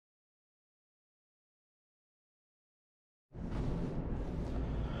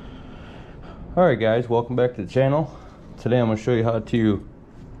Alright guys, welcome back to the channel. Today I'm going to show you how to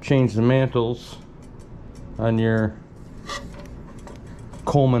change the mantles on your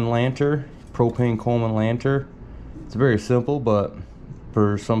Coleman lantern, propane Coleman lantern. It's very simple, but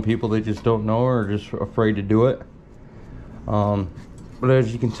for some people they just don't know or are just afraid to do it. But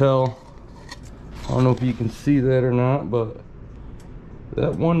as you can tell, I don't know if you can see that or not, but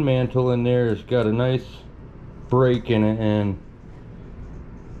that one mantle in there has got a nice break in it, and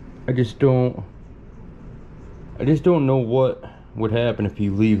I just don't know what would happen if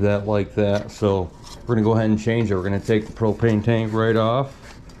you leave that like that. So we're gonna go ahead and change it. We're gonna take the propane tank right off.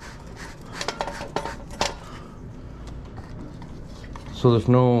 So there's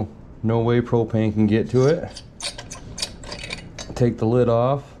no way propane can get to it. Take the lid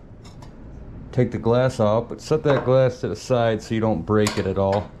off. Take the glass off, but set that glass to the side so you don't break it at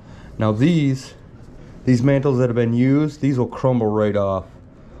all. Now these mantles that have been used, these will crumble right off.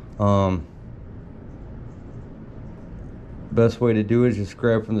 Best way to do it is just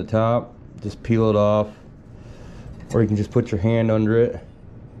grab from the top, just peel it off, or you can just put your hand under it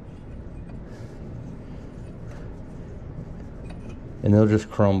and they'll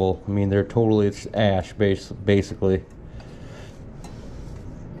just crumble. I mean, they're totally, it's ash basically.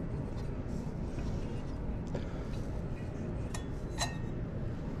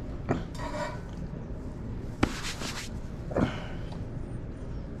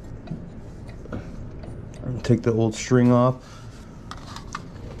 Take the old string off,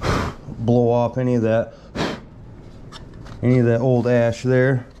 blow off any of that old ash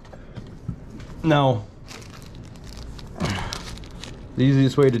there. Now the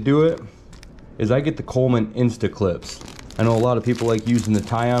easiest way to do it is I get the Coleman Insta clips. I know a lot of people like using the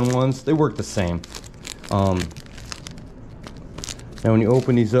tie-on ones. They work the same. Now when you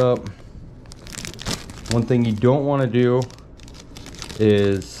open these up, one thing you don't want to do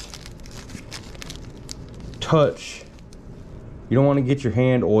is touch. You don't want to get your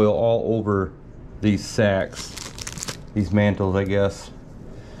hand oil all over these sacks, these mantles, I guess.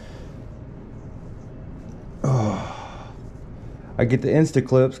 Oh. I get the Insta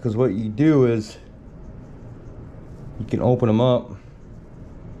clips because what you do is you can open them up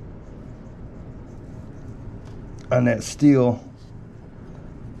on that steel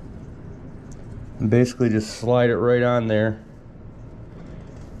and basically just slide it right on there.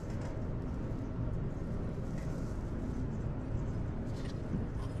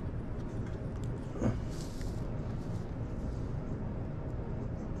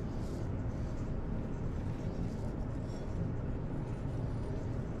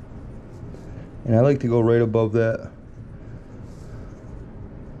 And I like to go right above that.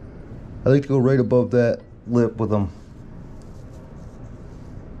 I like to go right above that lip with them.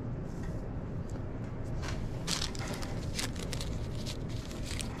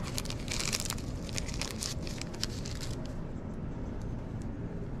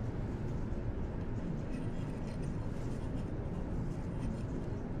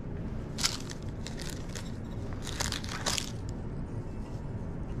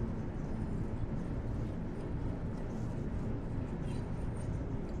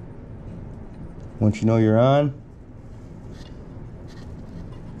 Once you know you're on,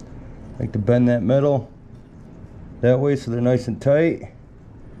 I like to bend that metal that way so they're nice and tight.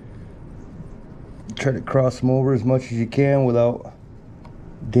 Try to cross them over as much as you can without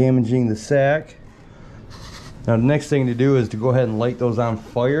damaging the sack. Now the next thing to do is to go ahead and light those on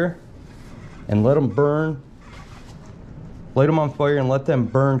fire and let them burn. Light them on fire and let them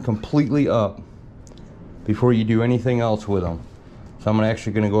burn completely up before you do anything else with them. So I'm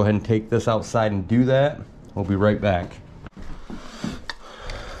actually going to go ahead and take this outside and do that. We'll be right back.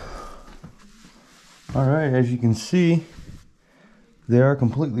 Alright, as you can see, they are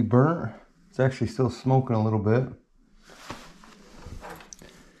completely burnt. It's actually still smoking a little bit.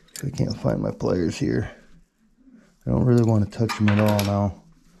 I can't find my pliers here. I don't really want to touch them at all now.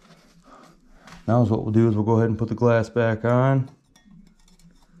 Now what we'll do is we'll go ahead and put the glass back on.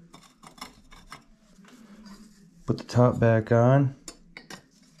 Put the top back on.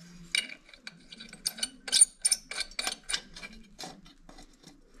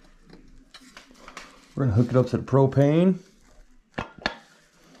 We're going to hook it up to the propane.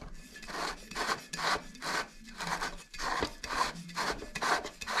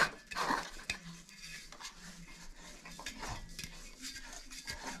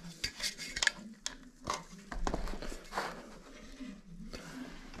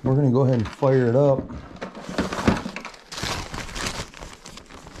 We're going to go ahead and fire it up.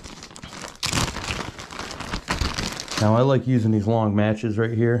 Now I like using these long matches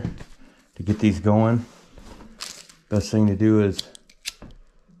right here to get these going. Best thing to do is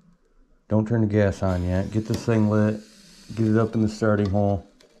Don't turn the gas on yet. Get this thing lit. Get it up in the starting hole.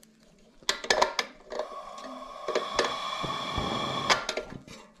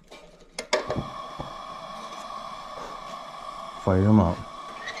 Fire them up.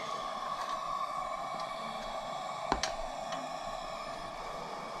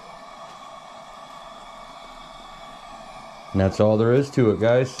 And that's all there is to it,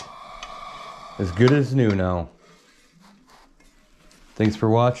 guys. As good as new now. Thanks for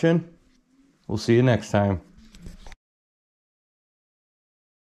watching. We'll see you next time.